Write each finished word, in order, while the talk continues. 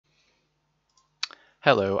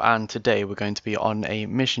Hello, and today we're going to be on a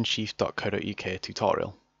missionchief.co.uk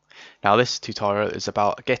tutorial. Now this tutorial is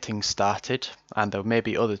about getting started, and there may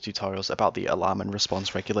be other tutorials about the alarm and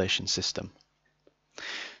response regulation system.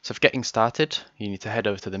 So for getting started, you need to head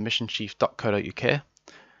over to the missionchief.co.uk,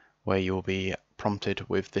 where you will be prompted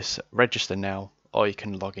with this register now, or you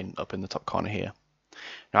can log in up in the top corner here.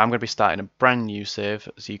 Now I'm going to be starting a brand new save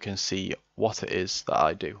so you can see what it is that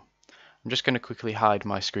I do. I'm just going to quickly hide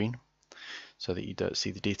my screen so that you don't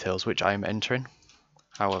see the details which I am entering.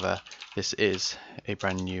 However, this is a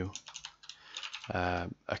brand new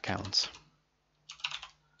account.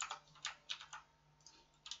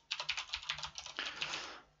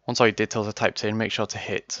 Once all your details are typed in, make sure to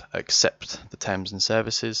hit accept the terms and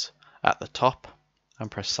services at the top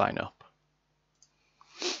and press sign up.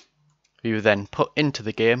 You are then put into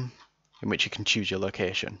the game in which you can choose your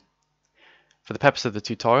location. For the purpose of the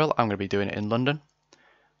tutorial, I'm going to be doing it in London,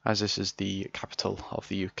 as this is the capital of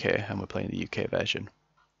the UK and we're playing the UK version.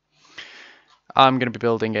 I'm going to be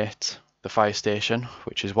building the fire station,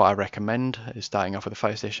 which is what I recommend, is starting off with the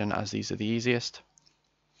fire station as these are the easiest.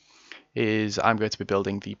 I'm going to be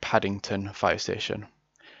building the Paddington fire station.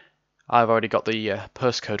 I've already got the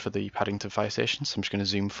postcode for the Paddington fire station, so I'm just going to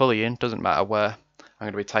zoom fully in, doesn't matter where, I'm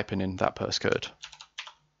going to be typing in that postcode.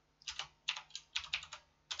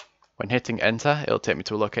 When hitting enter, it'll take me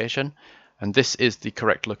to a location, and this is the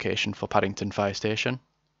correct location for Paddington Fire Station.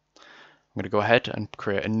 I'm going to go ahead and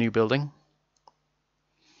create a new building,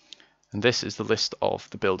 and this is the list of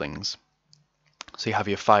the buildings. So you have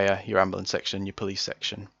your fire, your ambulance section, your police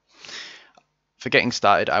section. For getting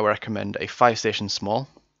started, I would recommend a fire station small,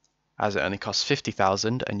 as it only costs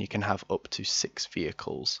 50,000 and you can have up to 6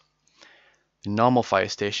 vehicles. The normal fire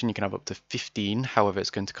station you can have up to 15, however it's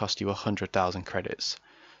going to cost you 100,000 credits.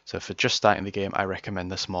 So for just starting the game, I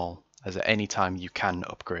recommend the small, as at any time you can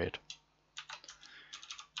upgrade.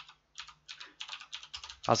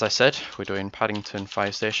 As I said, we're doing Paddington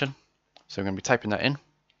Fire Station, so I'm going to be typing that in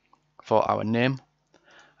for our name,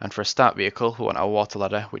 and for a start vehicle we want our water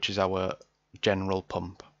ladder, which is our general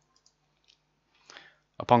pump.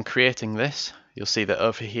 Upon creating this, you'll see that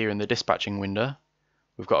over here in the dispatching window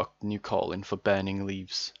we've got a new call in for burning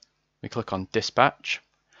leaves. We click on dispatch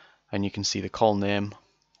and you can see the call name,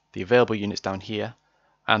 the available units down here,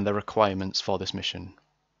 and the requirements for this mission.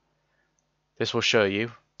 This will show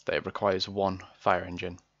you that it requires 1 fire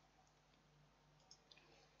engine.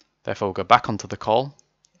 Therefore we'll go back onto the call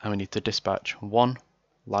and we need to dispatch 1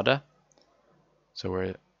 ladder. So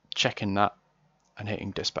we're checking that and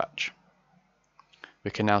hitting dispatch.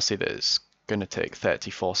 We can now see that it's going to take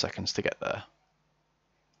 34 seconds to get there.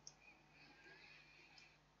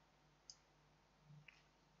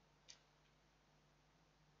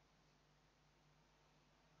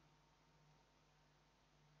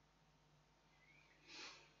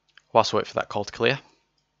 Whilst we wait for that call to clear,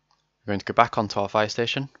 we're going to go back onto our fire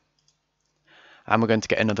station and we're going to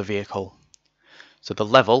get another vehicle. So the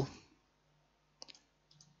level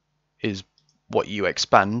is what you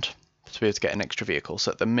expand to be able to get an extra vehicle.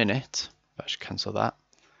 So at the minute, I should cancel that,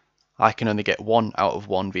 I can only get 1 out of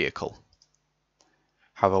 1 vehicle.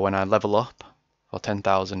 However, when I level up for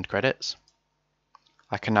 10,000 credits,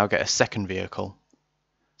 I can now get a second vehicle.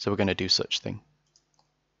 So we're going to do such thing.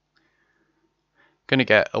 Going to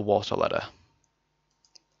get a water ladder,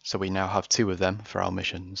 so we now have 2 of them for our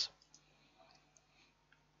missions.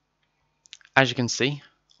 As you can see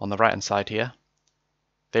on the right hand side here,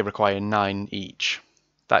 they require 9 each.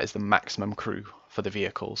 That is the maximum crew for the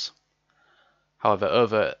vehicles. However,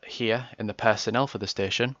 over here in the personnel for the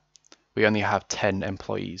station, we only have 10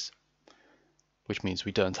 employees, which means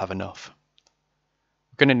we don't have enough.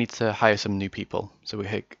 We're going to need to hire some new people, so we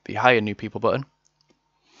hit the hire new people button.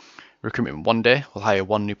 Recruitment 1 day, we'll hire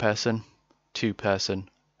 1 new person, 2 person,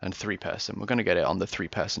 and 3 person. We're going to get it on the 3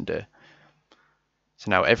 person day. So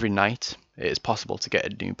now every night it is possible to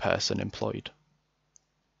get a new person employed.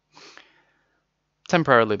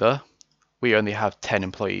 Temporarily though, we only have 10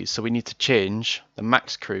 employees, so we need to change the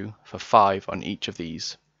max crew for 5 on each of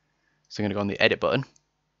these. So I'm going to go on the edit button.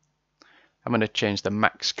 I'm going to change the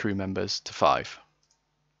max crew members to 5.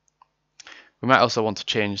 We might also want to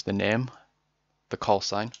change the name, the call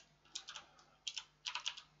sign,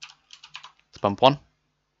 bump 1,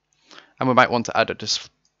 and we might want to add a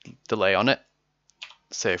delay on it.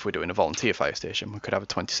 Say if we're doing a volunteer fire station, we could have a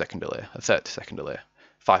 20-second delay, a 30-second delay,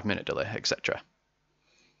 5-minute delay, etc.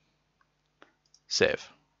 Save.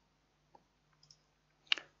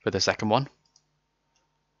 For the second one,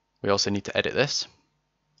 we also need to edit this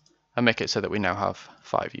and make it so that we now have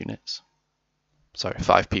 5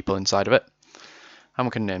 people inside of it, and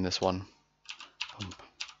we can name this one pump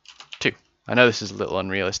 2. I know this is a little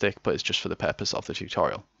unrealistic, but it's just for the purpose of the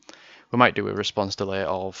tutorial. We might do a response delay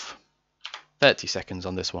of 30 seconds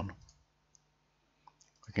on this one.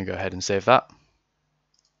 We can go ahead and save that.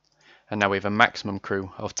 And now we have a maximum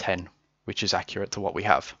crew of 10, which is accurate to what we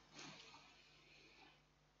have.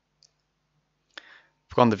 If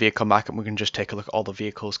we go on the vehicle market, we can just take a look at all the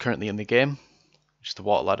vehicles currently in the game, which is the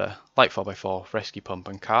water ladder, light 4x4, rescue pump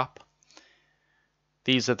and carp.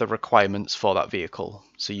 These are the requirements for that vehicle,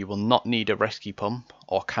 so you will not need a rescue pump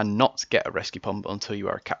or cannot get a rescue pump until you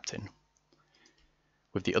are a captain.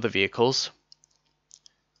 With the other vehicles,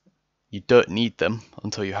 you don't need them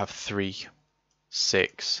until you have 3,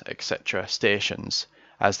 6, etc. stations,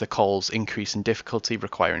 as the calls increase in difficulty,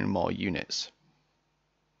 requiring more units.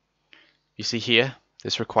 You see here,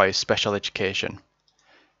 this requires special education.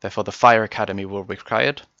 Therefore the Fire Academy will be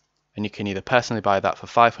required, and you can either personally buy that for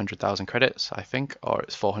 500,000 credits, I think, or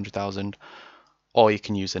it's 400,000, or you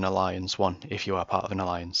can use an alliance one if you are part of an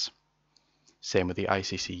alliance. Same with the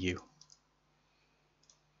ICCU.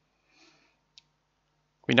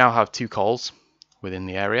 We now have 2 calls within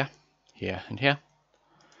the area, here and here.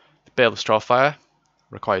 The Bale of Straw Fire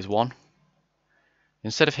requires 1.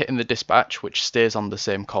 Instead of hitting the dispatch, which stays on the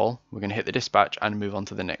same call, we're going to hit the dispatch and move on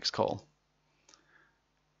to the next call.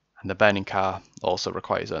 And the burning car also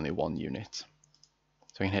requires only 1 unit.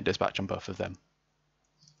 So we can hit dispatch on both of them.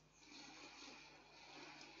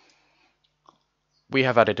 We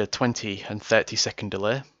have added a 20 and 30 second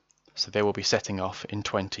delay, so they will be setting off in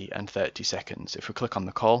 20 and 30 seconds. If we click on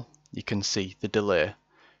the call, you can see the delay.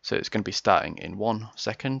 So it's going to be starting in 1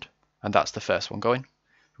 second, and that's the first one going.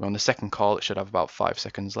 On the second call, it should have about 5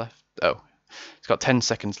 seconds left. Oh, it's got 10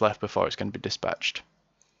 seconds left before it's going to be dispatched.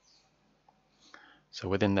 So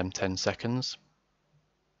within them 10 seconds,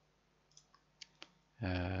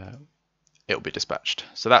 it'll be dispatched.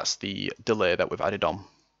 So that's the delay that we've added on.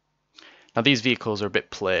 Now these vehicles are a bit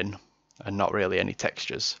plain and not really any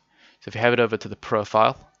textures. So if you head over to the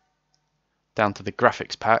profile, down to the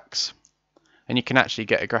graphics packs, and you can actually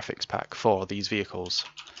get a graphics pack for these vehicles.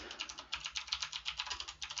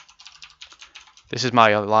 This is my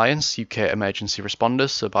Alliance UK Emergency Responders,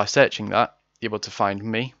 so by searching that, you're able to find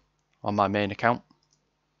me on my main account,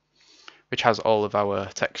 which has all of our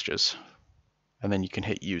textures, and then you can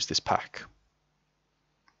hit use this pack.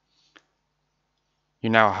 You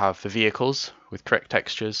now have the vehicles with correct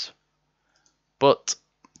textures, but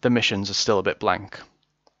the missions are still a bit blank.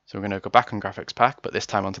 So we're going to go back on graphics pack, but this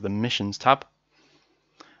time onto the missions tab,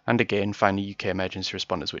 and again find the UK Emergency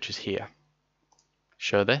Responders, which is here.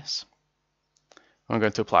 Show this. I'm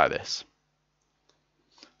going to apply this.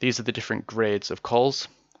 These are the different grades of calls,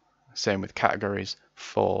 same with categories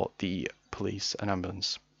for the police and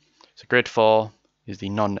ambulance. So grade 4 is the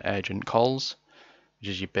non-urgent calls, which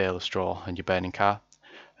is your bale of straw and your burning car,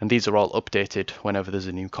 and these are all updated whenever there's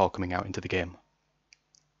a new call coming out into the game.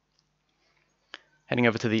 Heading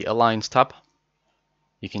over to the Alliance tab,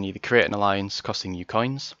 you can either create an alliance costing you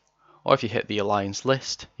coins, or if you hit the alliance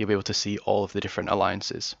list, you'll be able to see all of the different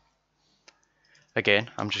alliances.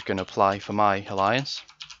 Again, I'm just going to apply for my alliance,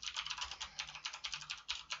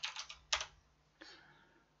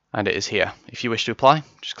 and it is here. If you wish to apply,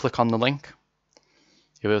 just click on the link.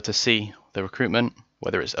 You'll be able to see the recruitment,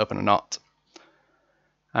 whether it's open or not,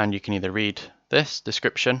 and you can either read this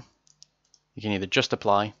description, you can either just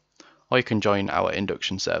apply, or you can join our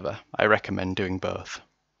induction server. I recommend doing both.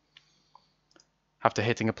 After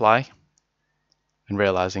hitting apply and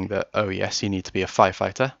realizing that, oh yes, you need to be a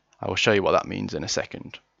firefighter, I will show you what that means in a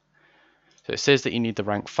second. So it says that you need the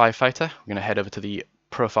rank firefighter. We're going to head over to the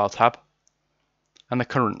profile tab, and the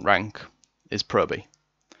current rank is Proby.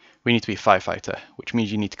 We need to be firefighter, which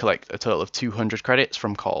means you need to collect a total of 200 credits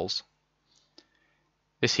from calls.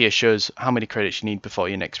 This here shows how many credits you need before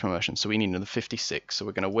your next promotion. So we need another 56, so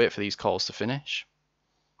we're going to wait for these calls to finish.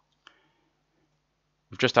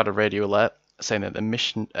 We've just had a radio alert saying that the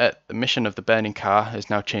mission of the burning car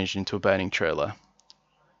has now changed into a burning trailer.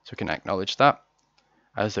 So we can acknowledge that,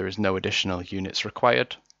 as there is no additional units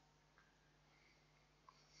required.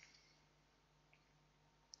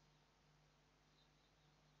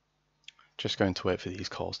 Just going to wait for these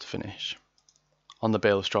calls to finish. On the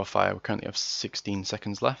bale of straw fire, we currently have 16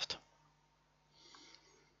 seconds left.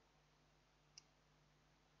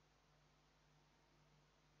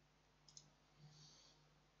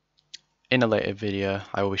 In a later video,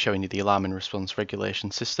 I will be showing you the alarm and response regulation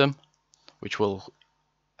system, which will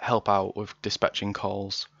help out with dispatching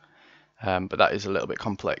calls, but that is a little bit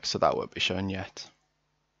complex, so that won't be shown yet.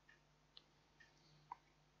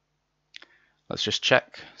 Let's just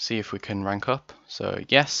check, see if we can rank up. So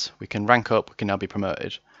yes, we can rank up, we can now be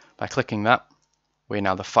promoted. By clicking that, we're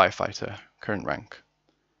now the firefighter current rank.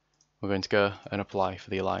 We're going to go and apply for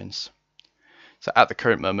the alliance. So at the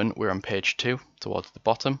current moment we're on page 2 towards the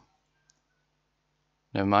bottom.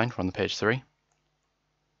 Never mind, we're on the page 3.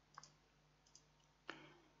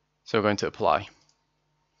 So we're going to apply.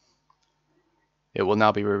 It will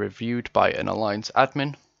now be reviewed by an alliance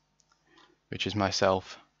admin, which is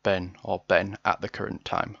myself, Ben, or Ben at the current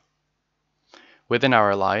time. Within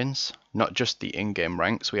our alliance, not just the in-game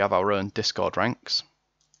ranks, we have our own Discord ranks,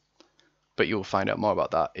 but you will find out more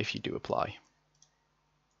about that if you do apply.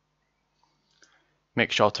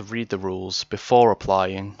 Make sure to read the rules before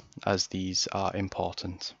applying, as these are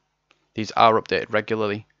important. These are updated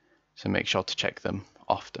regularly, so make sure to check them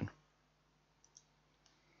often.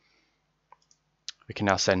 We can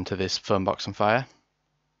now send to this phone box on fire,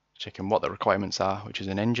 checking what the requirements are, which is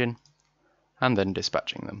an engine, and then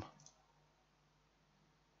dispatching them.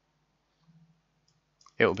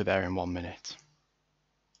 It will be there in 1 minute.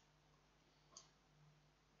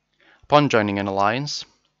 Upon joining an alliance,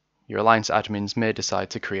 your alliance admins may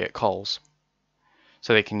decide to create calls.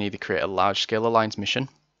 So they can either create a large-scale alliance mission,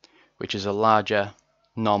 which is a larger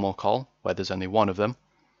normal call where there's only one of them,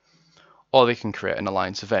 or they can create an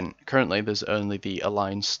alliance event. Currently there's only the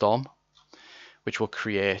Alliance Storm, which will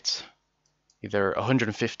create either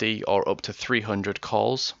 150 or up to 300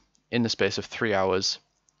 calls in the space of 3 hours,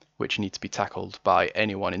 which need to be tackled by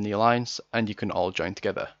anyone in the alliance, and you can all join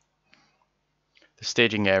together. The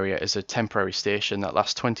staging area is a temporary station that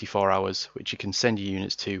lasts 24 hours, which you can send your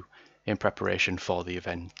units to in preparation for the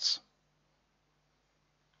events.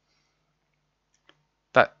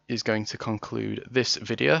 That is going to conclude this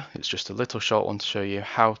video. It's just a little short one to show you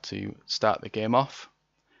how to start the game off.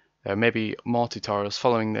 There may be more tutorials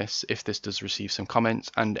following this if this does receive some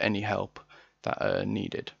comments and any help that are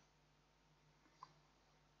needed.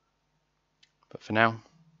 But for now,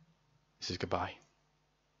 this is goodbye.